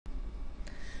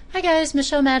Hi guys,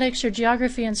 Michelle Maddox, your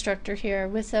geography instructor here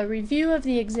with a review of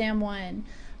the Exam 1.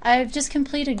 I've just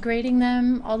completed grading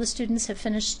them. All the students have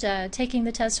finished taking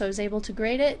the test, so I was able to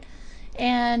grade it.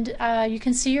 And you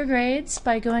can see your grades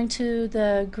by going to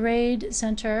the grade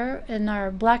center in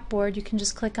our Blackboard. You can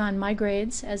just click on My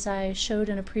Grades, as I showed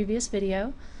in a previous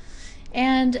video.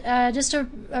 And just a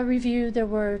review, there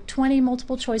were 20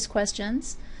 multiple choice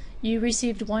questions. You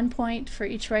received 1 point for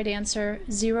each right answer,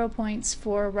 0 points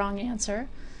for wrong answer.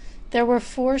 There were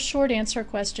 4 short answer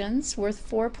questions worth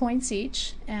 4 points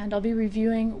each, and I'll be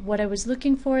reviewing what I was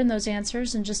looking for in those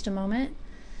answers in just a moment.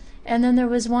 And then there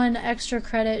was 1 extra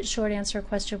credit short answer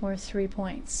question worth 3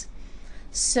 points.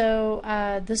 So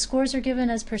the scores are given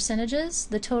as percentages.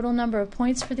 The total number of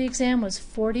points for the exam was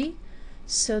 40.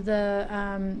 So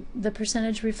the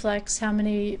percentage reflects how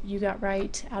many you got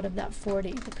right out of that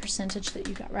 40, the percentage that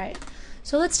you got right.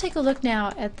 So let's take a look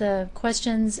now at the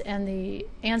questions and the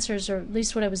answers, or at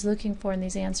least what I was looking for in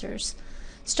these answers.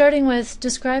 Starting with,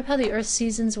 describe how the Earth's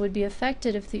seasons would be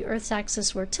affected if the Earth's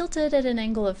axis were tilted at an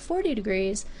angle of 40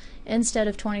 degrees instead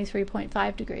of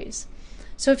 23.5 degrees.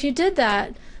 So if you did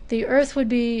that, the Earth would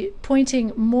be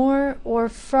pointing more or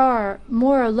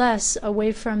less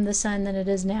away from the sun than it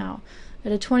is now.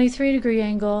 At a 23-degree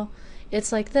angle,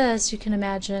 it's like this, you can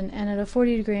imagine, and at a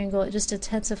 40-degree angle, it just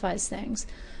intensifies things.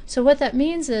 So what that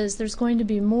means is there's going to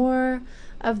be more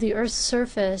of the Earth's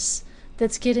surface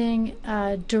that's getting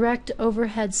direct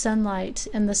overhead sunlight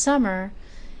in the summer,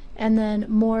 and then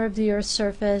more of the Earth's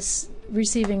surface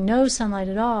receiving no sunlight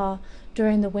at all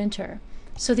during the winter.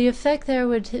 So the effect there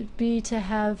would be to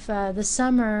have the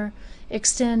summer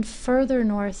extend further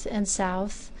north and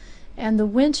south, and the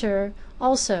winter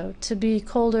also to be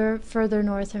colder further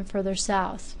north and further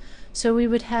south. So we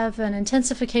would have an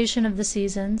intensification of the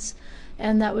seasons,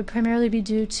 and that would primarily be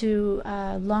due to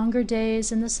longer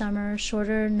days in the summer,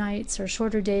 shorter nights or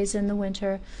shorter days in the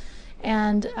winter,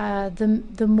 and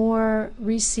the more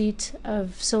receipt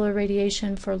of solar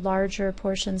radiation for larger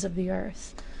portions of the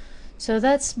Earth. So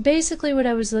that's basically what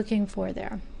I was looking for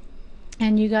there.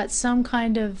 And you got some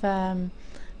kind of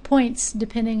points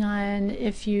depending on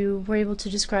if you were able to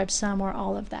describe some or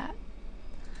all of that.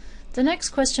 The next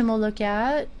question we'll look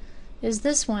at is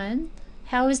this one.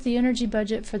 How is the energy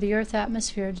budget for the Earth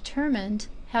atmosphere determined?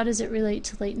 How does it relate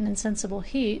to latent and sensible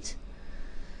heat?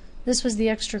 This was the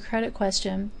extra credit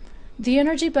question. The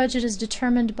energy budget is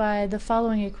determined by the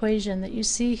following equation that you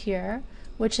see here,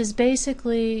 which is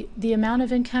basically the amount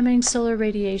of incoming solar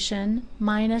radiation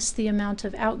minus the amount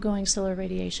of outgoing solar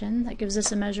radiation. That gives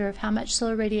us a measure of how much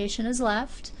solar radiation is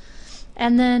left.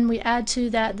 And then we add to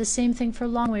that the same thing for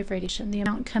long wave radiation, the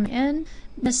amount coming in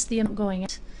minus the amount going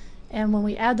out. And when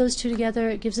we add those two together,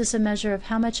 it gives us a measure of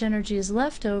how much energy is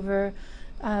left over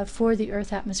for the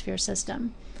Earth atmosphere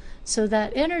system. So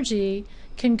that energy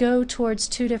can go towards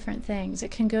 2 different things.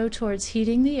 It can go towards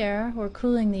heating the air or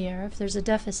cooling the air if there's a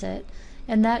deficit,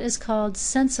 and that is called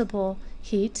sensible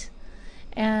heat.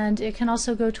 And it can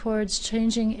also go towards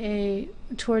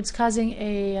causing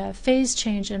a phase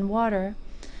change in water,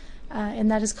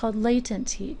 and that is called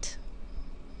latent heat.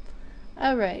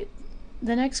 All right.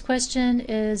 The next question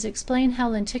is, explain how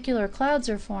lenticular clouds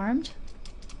are formed.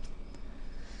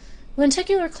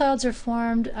 Lenticular clouds are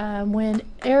formed when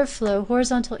airflow,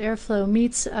 horizontal airflow,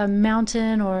 meets a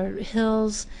mountain or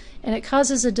hills, and it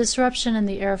causes a disruption in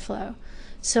the airflow.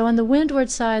 So on the windward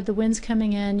side, the wind's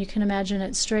coming in, you can imagine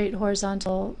it's straight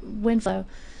horizontal wind flow.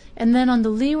 And then on the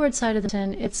leeward side of the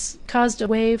mountain, it's caused a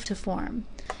wave to form.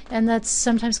 And that's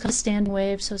sometimes called a standing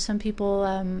wave, so some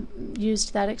people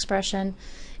used that expression.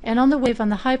 And on the wave, on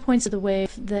the high points of the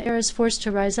wave, the air is forced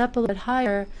to rise up a little bit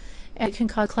higher, and it can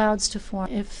cause clouds to form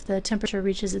if the temperature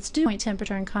reaches its dew point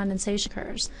temperature and condensation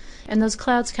occurs. And those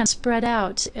clouds kind of spread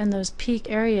out in those peak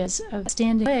areas of the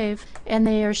standing wave, and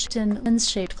they are shaped in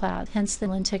lens-shaped clouds, hence the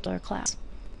lenticular clouds.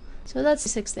 So that's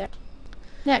 6 there.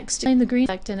 Next, explain the green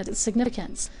effect and its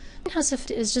significance. The greenhouse effect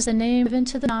is just a name given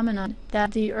to the phenomenon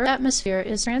that the Earth's atmosphere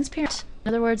is transparent. In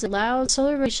other words, it allows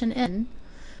solar radiation in.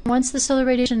 Once the solar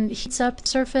radiation heats up the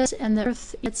surface and the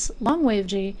Earth gets long-wave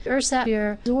energy, the Earth's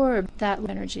atmosphere absorbs that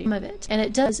energy, some of it. And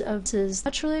it does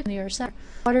naturally in the Earth's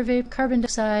atmosphere. Water vapor, carbon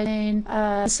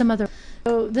dioxide, some other.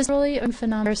 So this is really a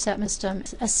phenomenon Earth's atmosphere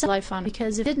is a cell life on,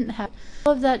 because if it didn't have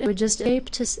all of that, it would just ape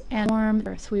and warm the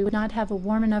Earth. We would not have a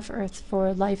warm enough Earth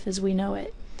for life as we know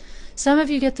it. Some of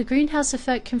you get the greenhouse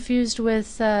effect confused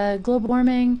with global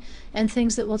warming and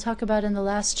things that we'll talk about in the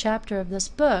last chapter of this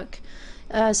book.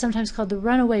 Sometimes called the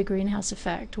runaway greenhouse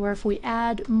effect, where if we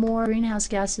add more greenhouse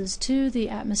gases to the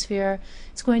atmosphere,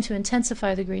 it's going to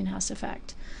intensify the greenhouse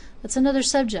effect. That's another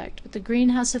subject, but the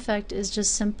greenhouse effect is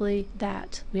just simply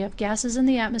that. We have gases in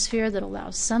the atmosphere that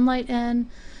allow sunlight in,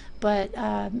 but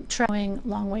traveling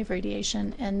long-wave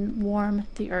radiation and warm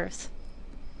the Earth.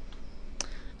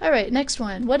 All right, next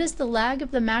one. What is the lag of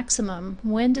the maximum?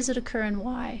 When does it occur and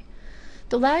why?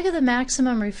 The lag of the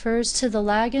maximum refers to the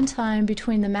lag in time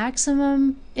between the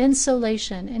maximum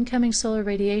insolation, incoming solar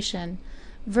radiation,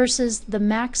 versus the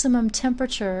maximum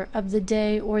temperature of the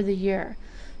day or the year.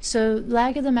 So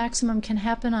lag of the maximum can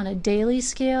happen on a daily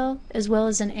scale as well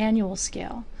as an annual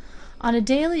scale. On a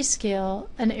daily scale,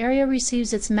 an area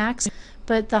receives its maximum,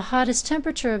 but the hottest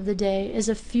temperature of the day is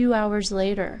a few hours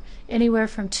later, anywhere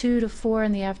from 2 to 4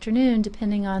 in the afternoon,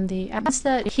 depending on the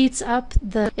atmosphere that heats up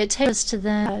it takes us to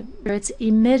then it's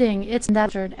emitting its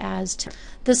measured as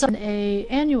this on a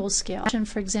annual scale.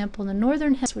 For example, in the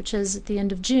northern hemisphere, which is at the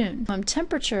end of June,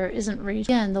 temperature isn't reached.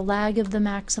 Again, the lag of the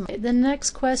maximum. The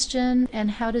next question,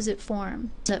 and how does it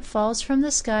form? It falls from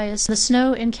the sky as the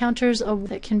snow encounters a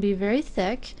that can be very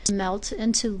thick, melt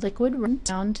into liquid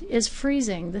ground, is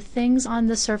freezing. The things on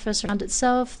the surface around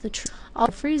itself, the trees, all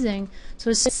freezing, so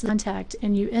it's contact,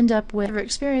 and you end up with, if you ever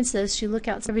experience this, you look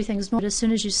out, everything's normal, as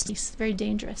soon as you see, it's very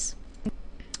dangerous.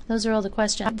 Those are all the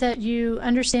questions that you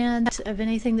understand of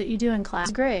anything that you do in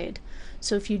class grade.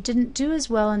 So if you didn't do as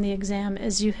well in the exam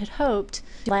as you had hoped,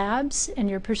 labs and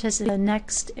you're participating in the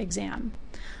next exam.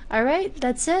 All right,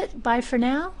 that's it. Bye for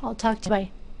now. I'll talk to you.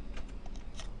 Bye.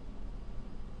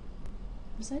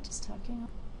 Was I just talking?